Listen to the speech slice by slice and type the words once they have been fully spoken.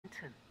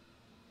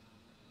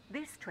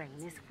This train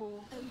is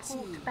for O2,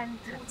 Port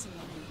Benton.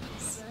 Waterline,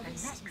 The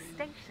service next to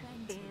station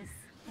Benton is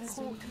has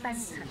Port been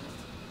Benton. cancelled.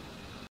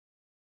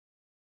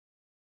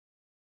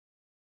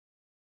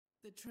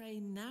 The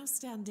train now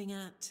standing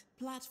at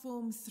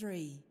platform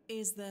 3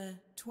 is the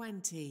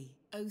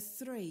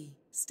 2003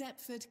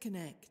 Stepford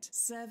Connect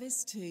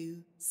service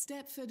to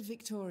Stepford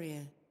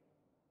Victoria.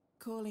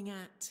 Calling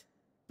at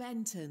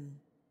Benton,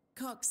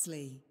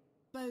 Coxley,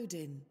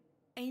 Bowden,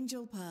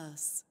 Angel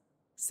Pass,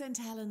 St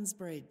Helens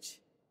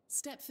Bridge,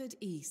 Stepford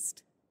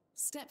East,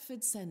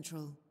 Stepford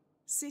Central,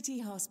 City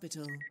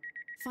Hospital,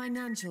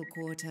 Financial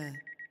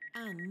Quarter,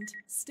 and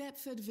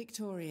Stepford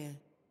Victoria.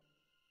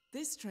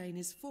 This train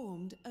is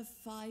formed of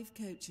 5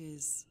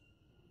 coaches.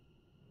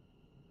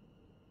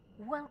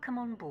 Welcome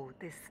on board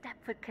this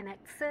Stepford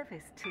Connect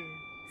service to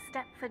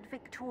Stepford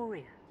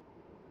Victoria.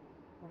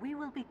 We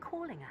will be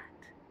calling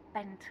at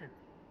Benton,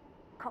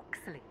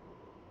 Coxley,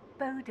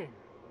 Bowden,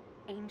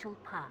 Angel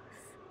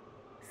Pass,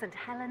 St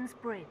Helens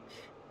Bridge,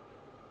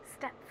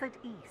 Stepford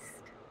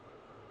East,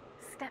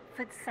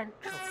 Stepford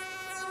Central,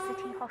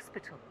 City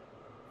Hospital,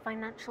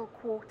 Financial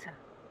Quarter,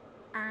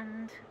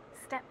 and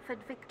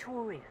Stepford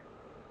Victoria.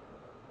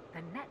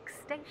 The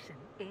next station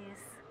is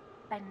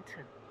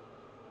Benton.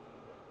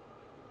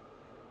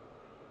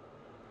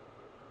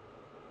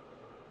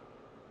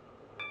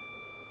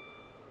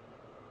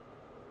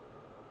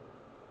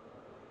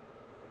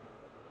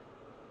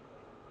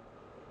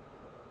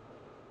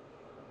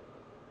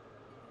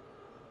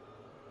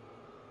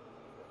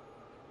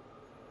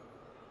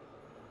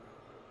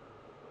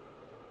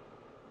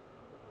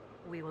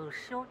 We will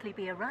shortly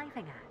be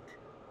arriving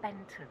at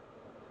Benton.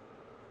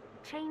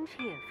 Change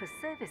here for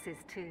services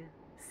to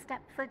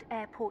Stepford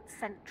Airport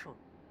Central,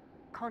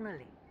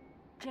 Connolly,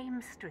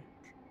 James Street,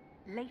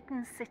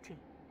 Leighton City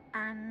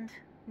and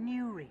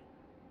Newry.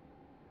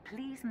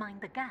 Please mind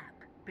the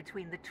gap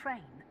between the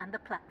train and the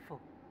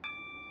platform.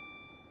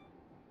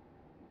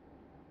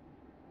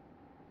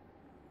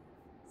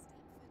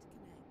 Stepford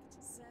Connect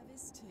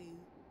service to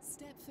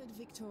Stepford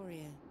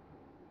Victoria.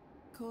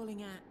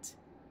 Calling at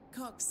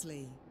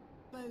Coxley,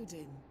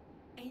 Bowden,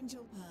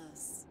 Angel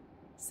Pass,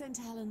 St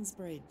Helens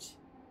Bridge,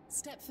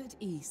 Stepford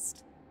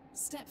East,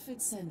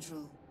 Stepford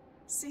Central,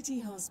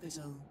 City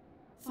Hospital,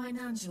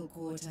 Financial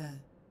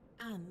Quarter,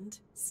 and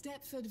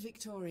Stepford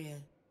Victoria.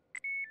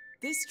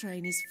 This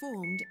train is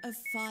formed of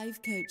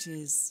 5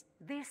 coaches.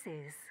 This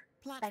is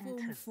Platform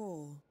Benton.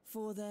 4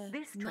 for the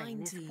This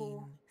train is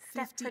for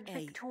Stepford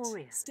 1958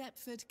 Victoria.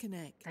 Stepford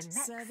Connect The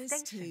next service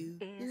station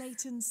to is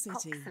Leighton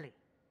City. Coxley.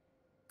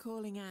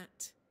 Calling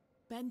at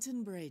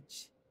Benton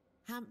Bridge,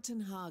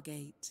 Hampton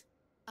Hargate,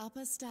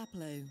 Upper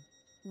Staplow,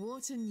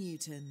 Wharton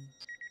Newton,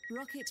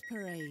 Rocket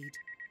Parade,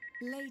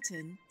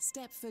 Leighton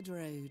Stepford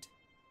Road,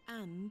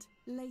 and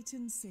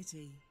Leighton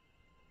City.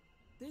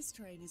 This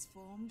train is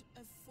formed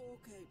of 4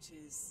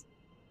 coaches.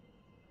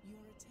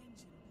 Your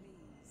attention,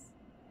 please.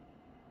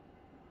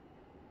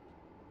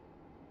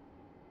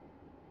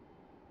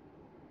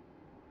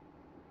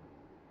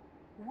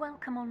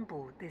 Welcome on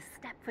board this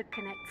Stepford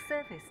Connect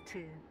service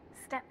to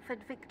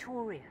Stepford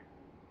Victoria.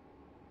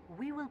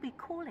 We will be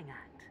calling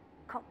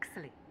at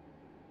Coxley,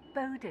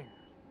 Bowden,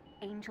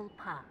 Angel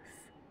Pass,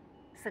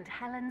 St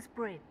Helens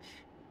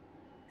Bridge,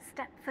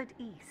 Stepford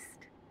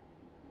East,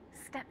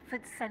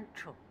 Stepford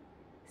Central,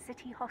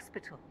 City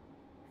Hospital,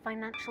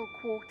 Financial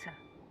Quarter,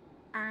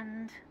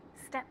 and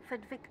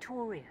Stepford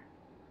Victoria.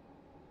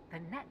 The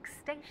next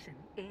station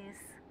is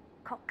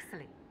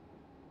Coxley.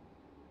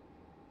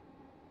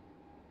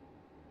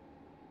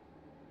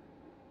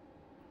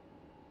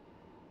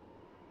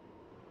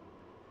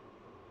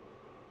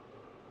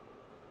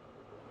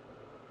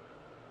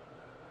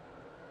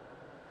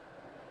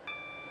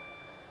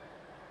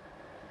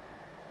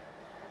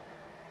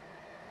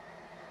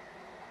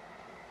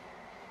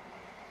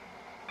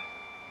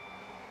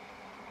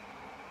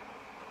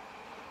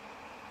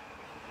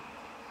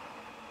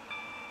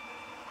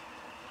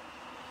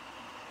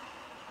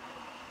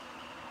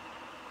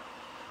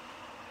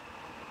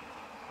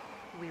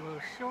 We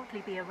will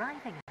shortly be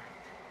arriving at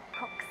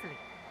Coxley.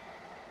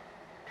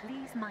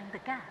 Please mind the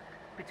gap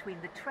between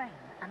the train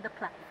and the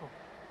platform.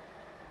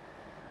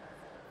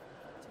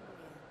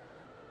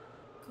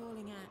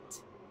 Calling at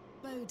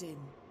Bowden,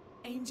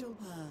 Angel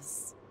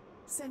Pass,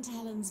 St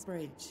Helens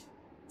Bridge,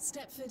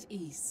 Stepford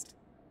East,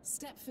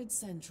 Stepford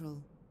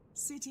Central,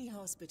 City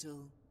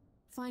Hospital,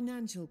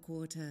 Financial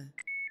Quarter,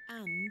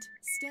 and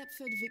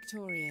Stepford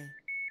Victoria.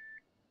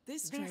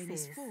 This train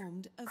is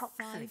formed of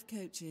Coxley. 5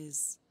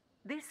 coaches.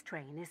 This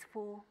train is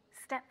for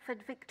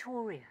Stepford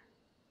Victoria.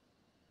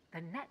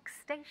 The next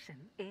station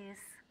is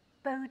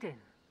Bowden.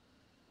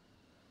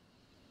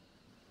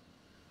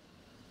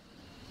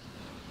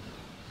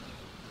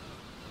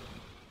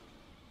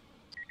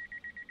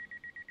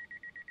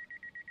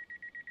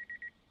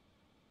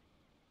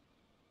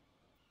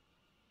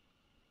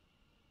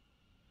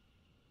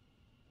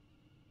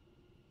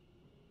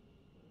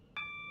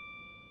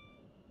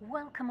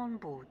 Welcome on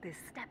board this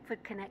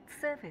Stepford Connect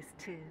service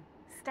to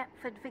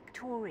Stepford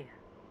Victoria.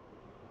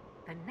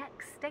 The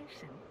next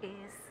station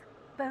is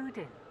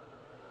Bowden.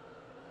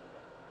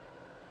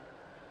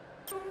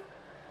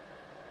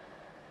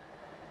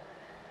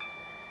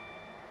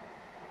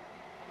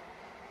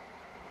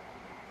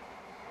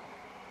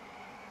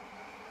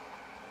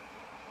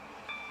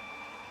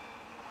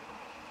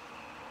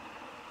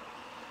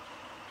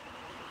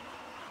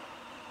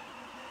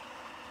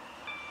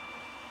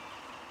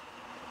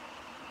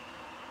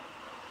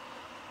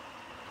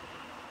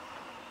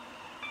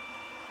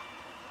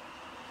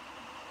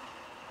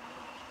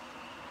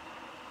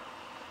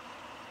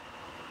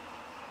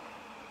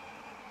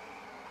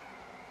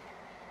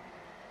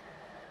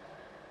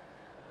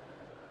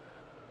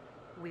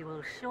 We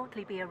will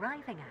shortly be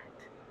arriving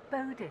at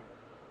Bowden.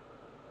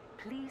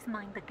 Please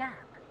mind the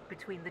gap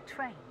between the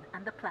train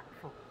and the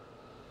platform.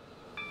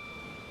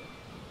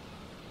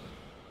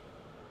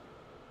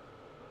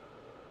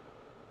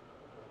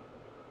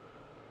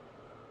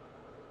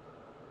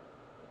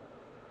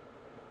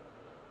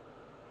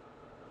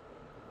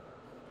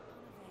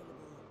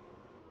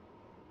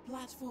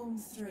 Platform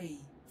 3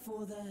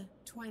 for the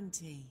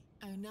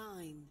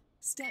 2009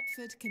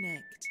 Stepford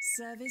Connect.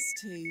 Service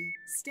to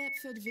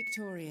Stepford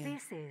Victoria.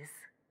 This is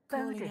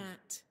Calling Bowden.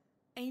 at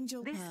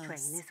Angel This Pass.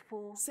 train is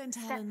for St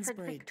Helens Stepford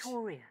Bridge.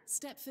 Victoria.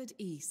 Stepford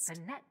East. The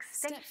next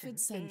station Stepford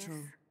Central.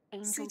 is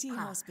Angel City Pass.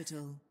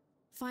 Hospital.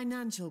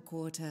 Financial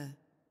Quarter.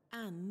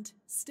 And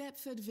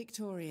Stepford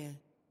Victoria.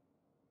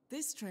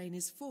 This train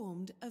is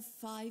formed of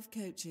 5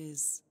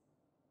 coaches.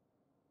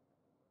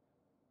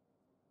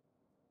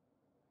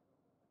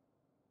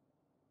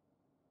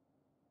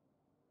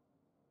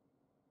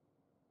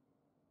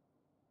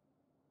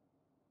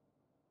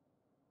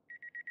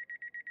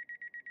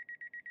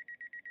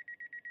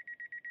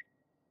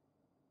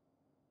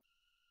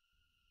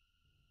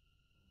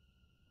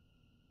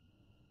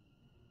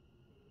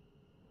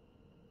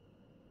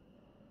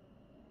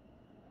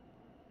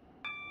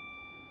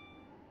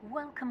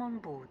 Welcome on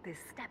board this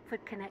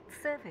Stepford Connect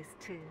service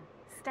to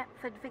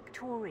Stepford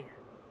Victoria.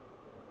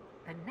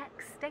 The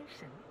next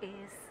station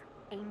is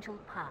Angel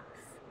Pass.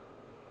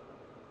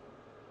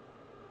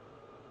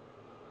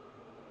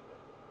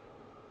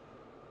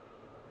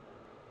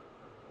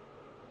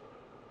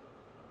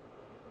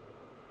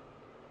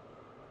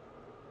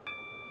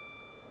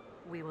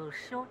 We will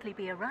shortly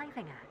be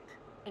arriving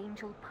at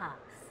Angel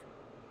Pass.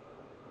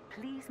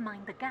 Please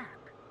mind the gap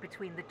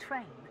between the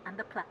train and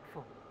the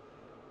platform.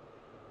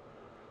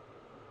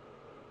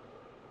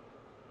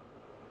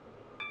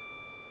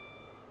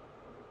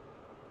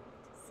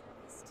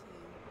 Service to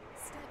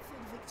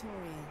Stepford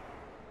Victoria.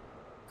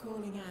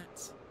 Calling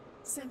at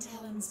St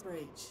Helens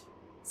Bridge,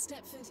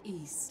 Stepford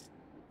East,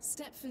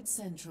 Stepford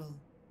Central,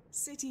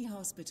 City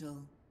Hospital,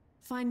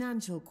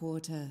 Financial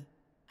Quarter,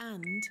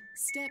 and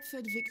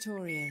Stepford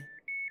Victoria.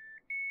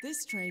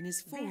 This train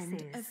is formed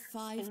This is of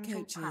 5 Angel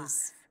coaches.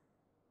 Pass.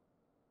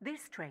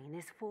 This train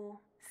is for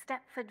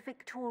Stepford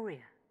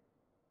Victoria.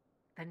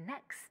 The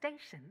next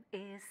station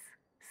is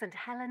St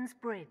Helens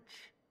Bridge.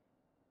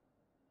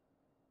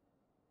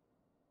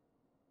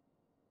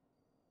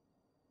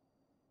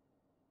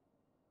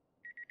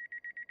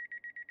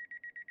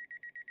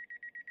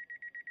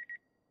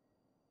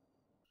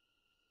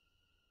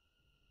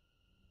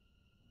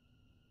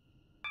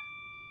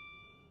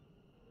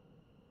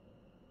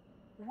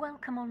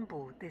 Welcome on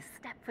board this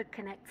Stepford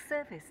Connect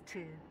service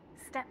to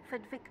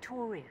Stepford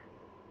Victoria.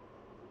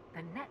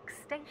 The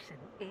next station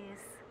is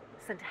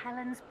St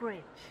Helens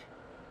Bridge.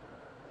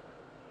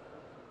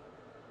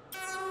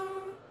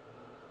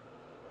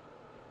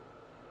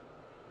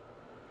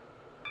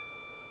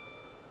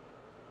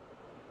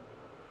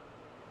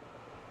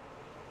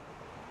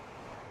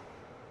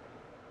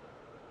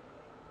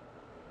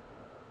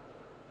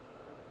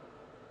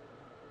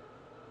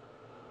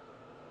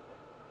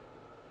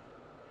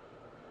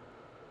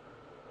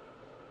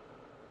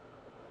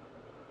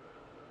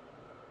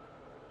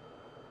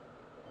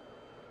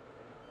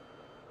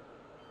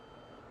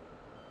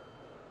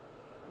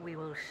 We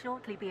will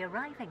shortly be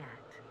arriving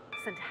at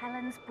St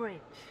Helens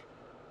Bridge.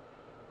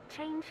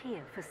 Change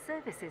here for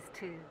services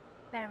to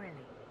Berrily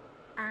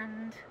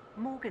and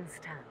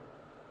Morganstown.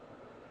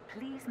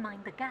 Please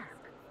mind the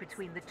gap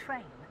between the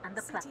train and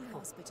the City platform.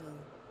 Hospital,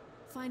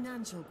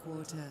 Financial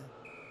Quarter,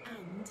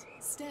 and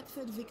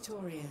Stepford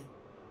Victoria.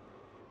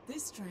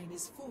 This train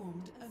is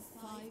formed of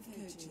 5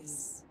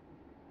 coaches.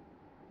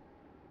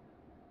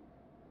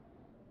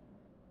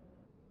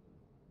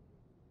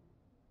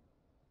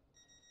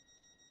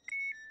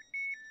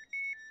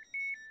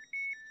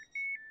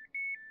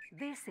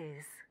 This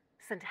is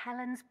St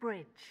Helens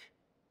Bridge.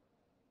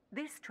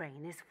 This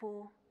train is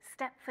for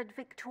Stepford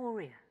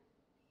Victoria.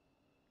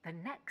 The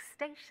next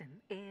station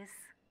is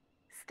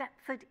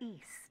Stepford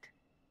East.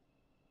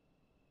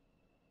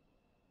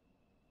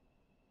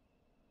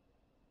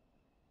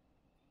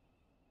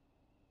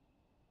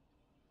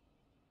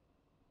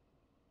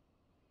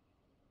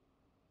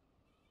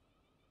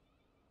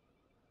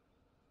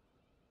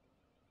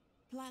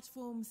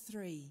 Platform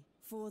 3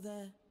 for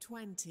the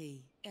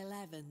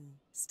 2011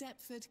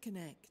 Stepford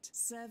Connect.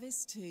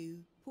 Service to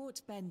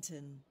Port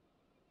Benton.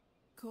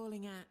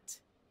 Calling at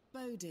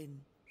Bowden,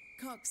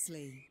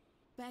 Coxley,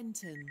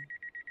 Benton,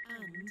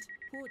 and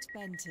Port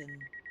Benton.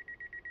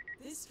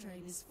 This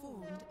train is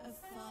formed of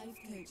 5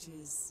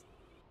 coaches.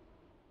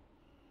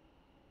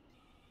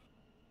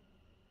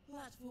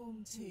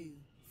 Platform 2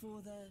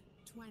 for the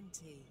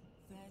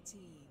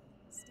 2013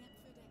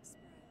 Stepford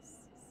Express.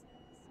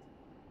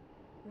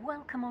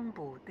 Welcome on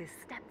board this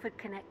Stepford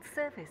Connect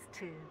service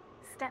to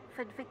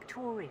Stepford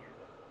Victoria.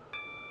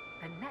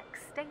 The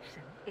next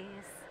station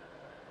is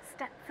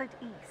Stepford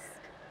East.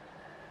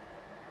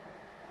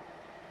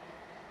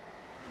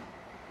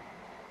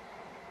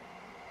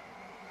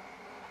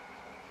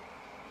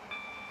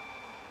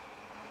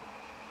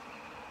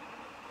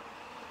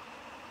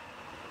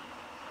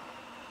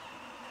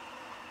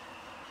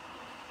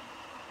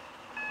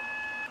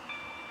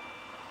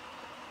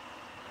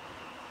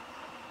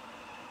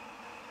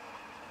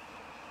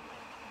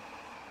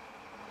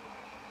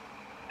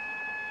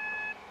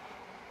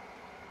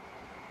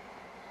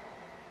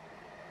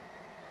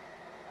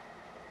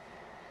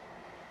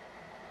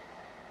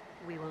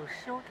 We will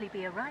shortly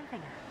be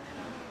arriving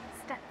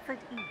at Stepford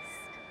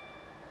East.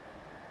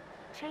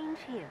 Change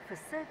here for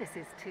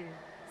services to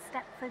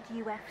Stepford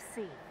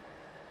UFC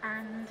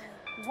and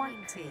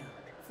Whitefield.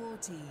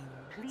 14.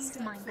 Please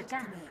Stepford mind the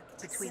gap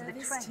Connect. between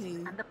the Service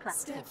train to and the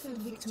platform. Stepford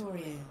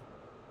Victoria.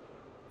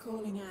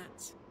 Calling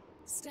at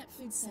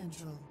Stepford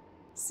Central,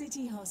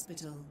 City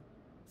Hospital,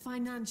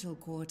 Financial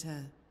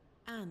Quarter,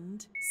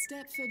 and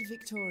Stepford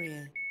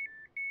Victoria.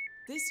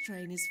 This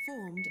train is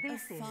formed of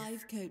This is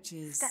 5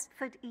 coaches.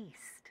 Stepford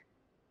East.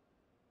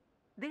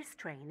 This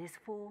train is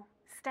for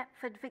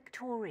Stepford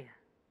Victoria.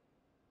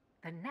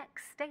 The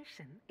next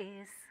station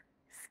is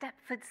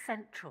Stepford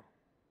Central.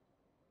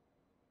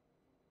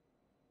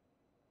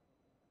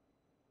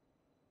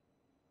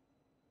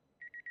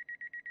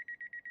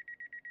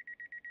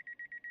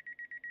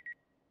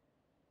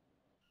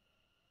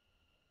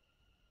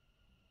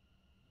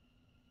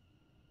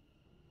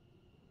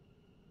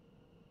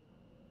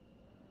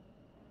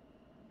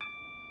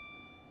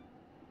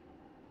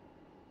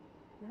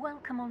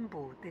 Welcome on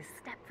board this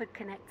Stepford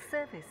Connect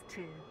service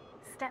to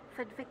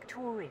Stepford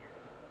Victoria.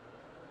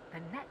 The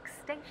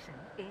next station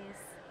is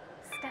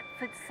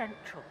Stepford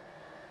Central.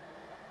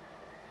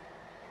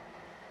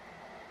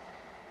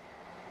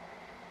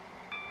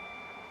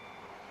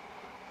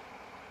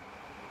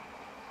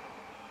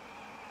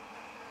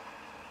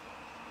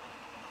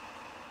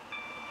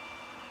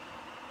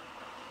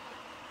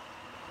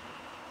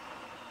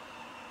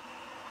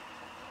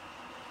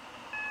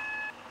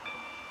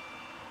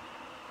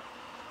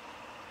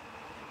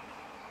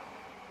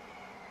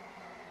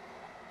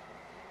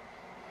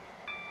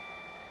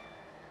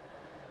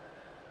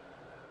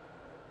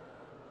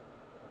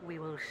 We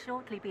will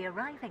shortly be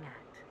arriving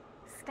at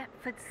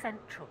Stepford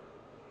Central.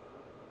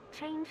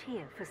 Change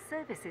here for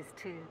services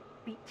to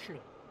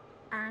Beachley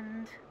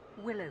and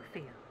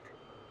Willowfield.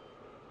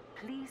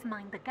 Please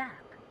mind the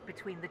gap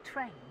between the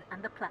train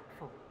and the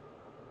platform.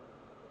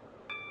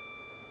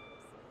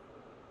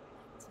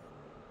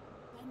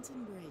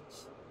 Benton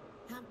Bridge,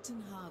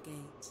 Hampton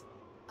Hargate,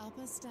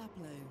 Upper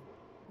Staplow,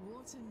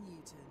 Wharton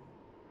Newton,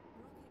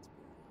 Rocket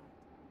Parade.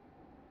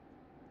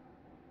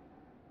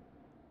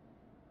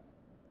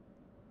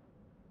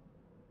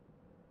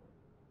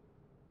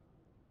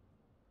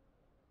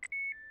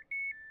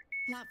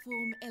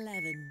 Platform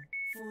 11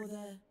 for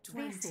the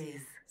This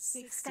is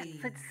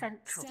 2016 Stepford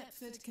Central.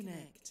 Stepford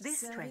Connect.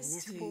 This train Service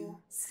is to for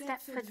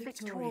Stepford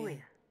Victoria.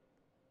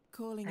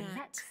 Calling The at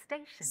next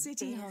station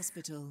City is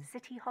Hospital,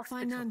 City Hospital.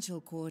 Financial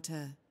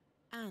Quarter,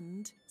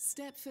 and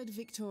Stepford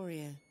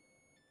Victoria.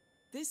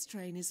 This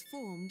train is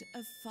formed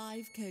of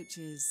 5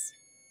 coaches.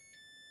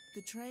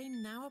 The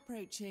train now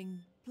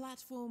approaching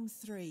Platform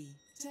 3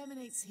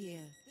 terminates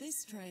here.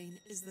 This train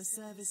is the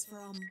service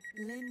from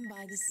Lynn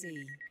by the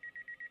Sea.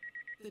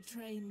 The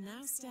train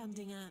now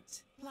standing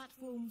at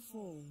Platform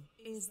 4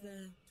 is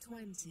the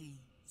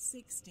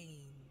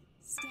 2016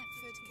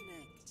 Stepford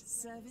Connect.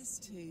 Service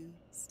to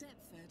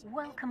Stepford.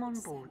 Welcome on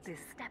Airport board Central.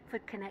 this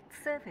Stepford Connect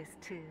service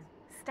to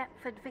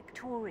Stepford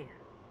Victoria.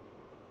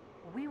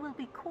 We will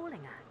be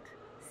calling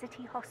at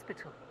City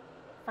Hospital,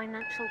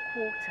 Financial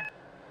Quarter,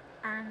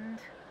 and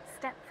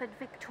Stepford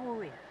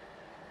Victoria.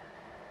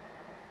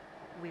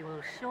 We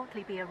will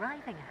shortly be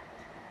arriving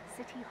at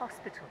City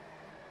Hospital.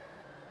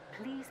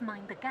 Please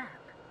mind the gap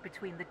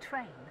between the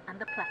train and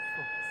the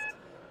platform.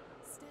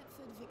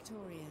 Stepford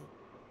Victoria.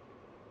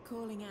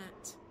 Calling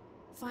at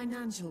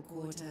Financial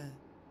Quarter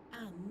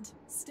and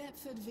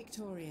Stepford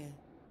Victoria.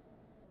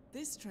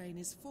 This train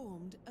is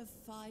formed of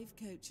 5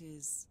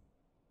 coaches.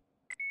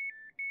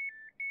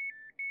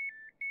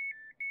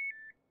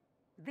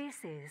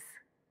 This is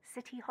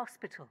City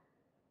Hospital.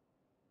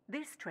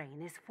 This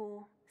train is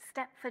for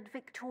Stepford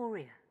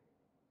Victoria.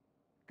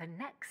 The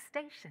next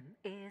station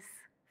is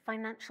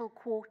Financial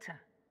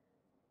Quarter.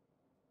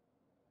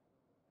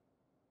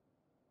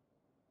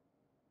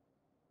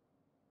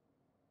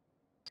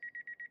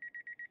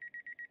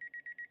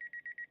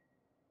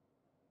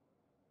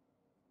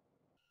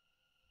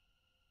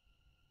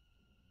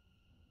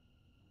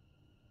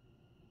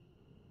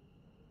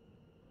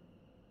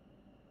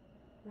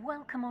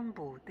 Welcome on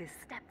board this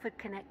Stepford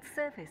Connect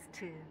service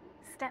to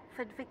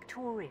Stepford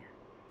Victoria.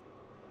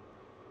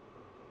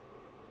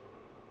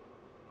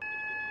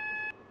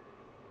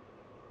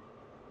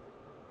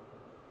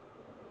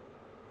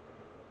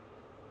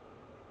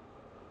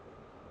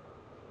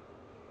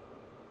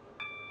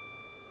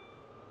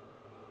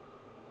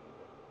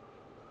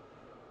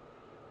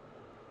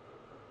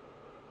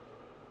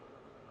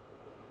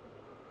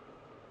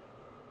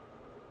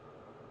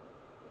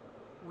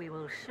 We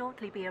will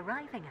shortly be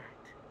arriving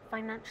at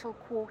Financial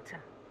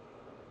Quarter.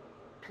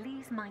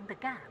 Please mind the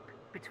gap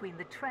between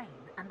the train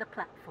and the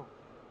platform.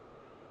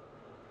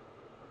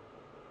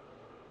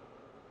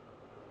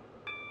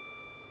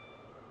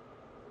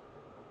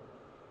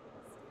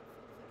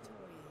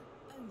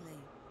 Victoria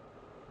only.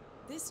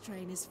 This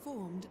train is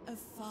formed of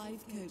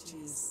 5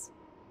 coaches.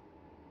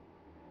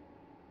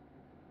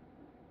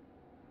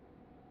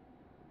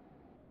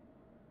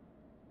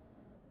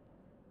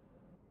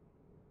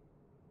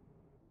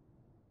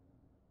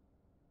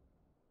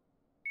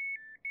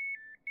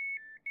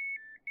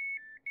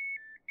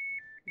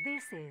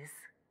 This is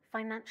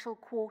Financial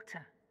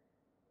Quarter.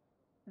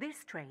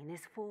 This train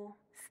is for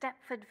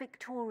Stepford,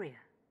 Victoria.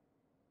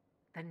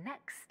 The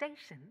next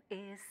station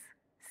is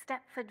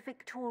Stepford,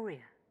 Victoria.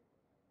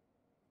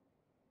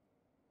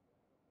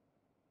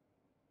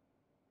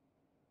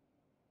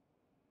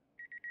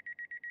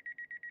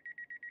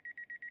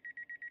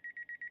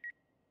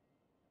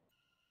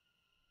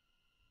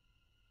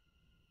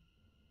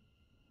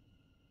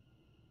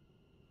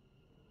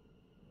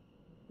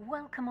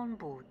 Welcome on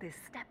board this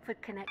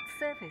Stepford Connect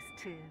service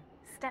to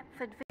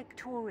Stepford,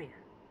 Victoria.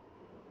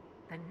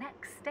 The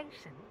next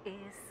station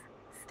is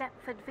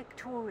Stepford,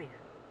 Victoria.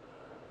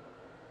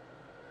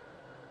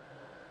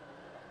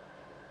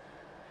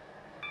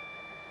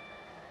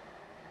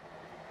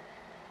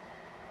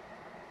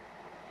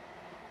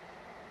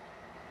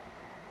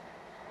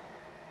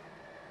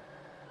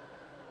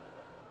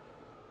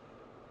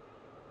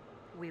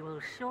 We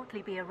will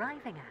shortly be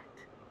arriving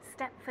at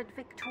Stepford,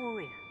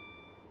 Victoria.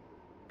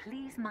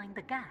 Please mind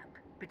the gap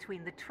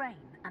between the train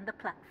and the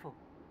platform.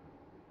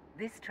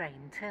 This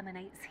train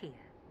terminates here.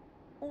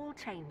 All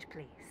change,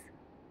 please.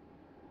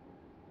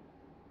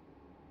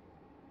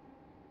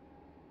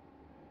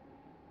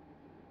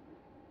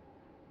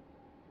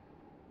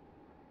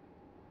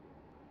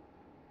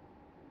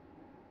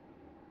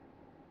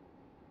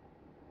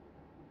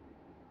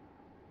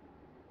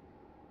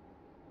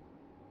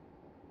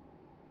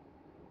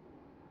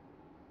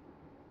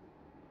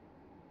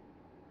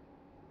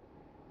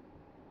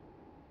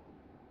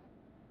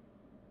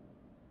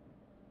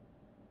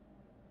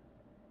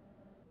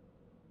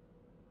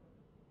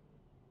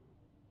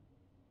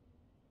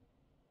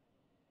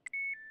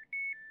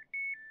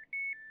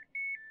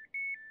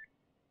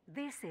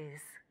 This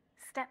is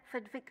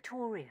Stepford,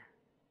 Victoria.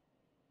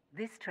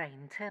 This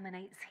train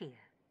terminates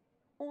here.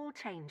 All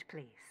change,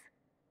 please.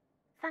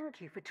 Thank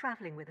you for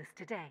travelling with us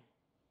today.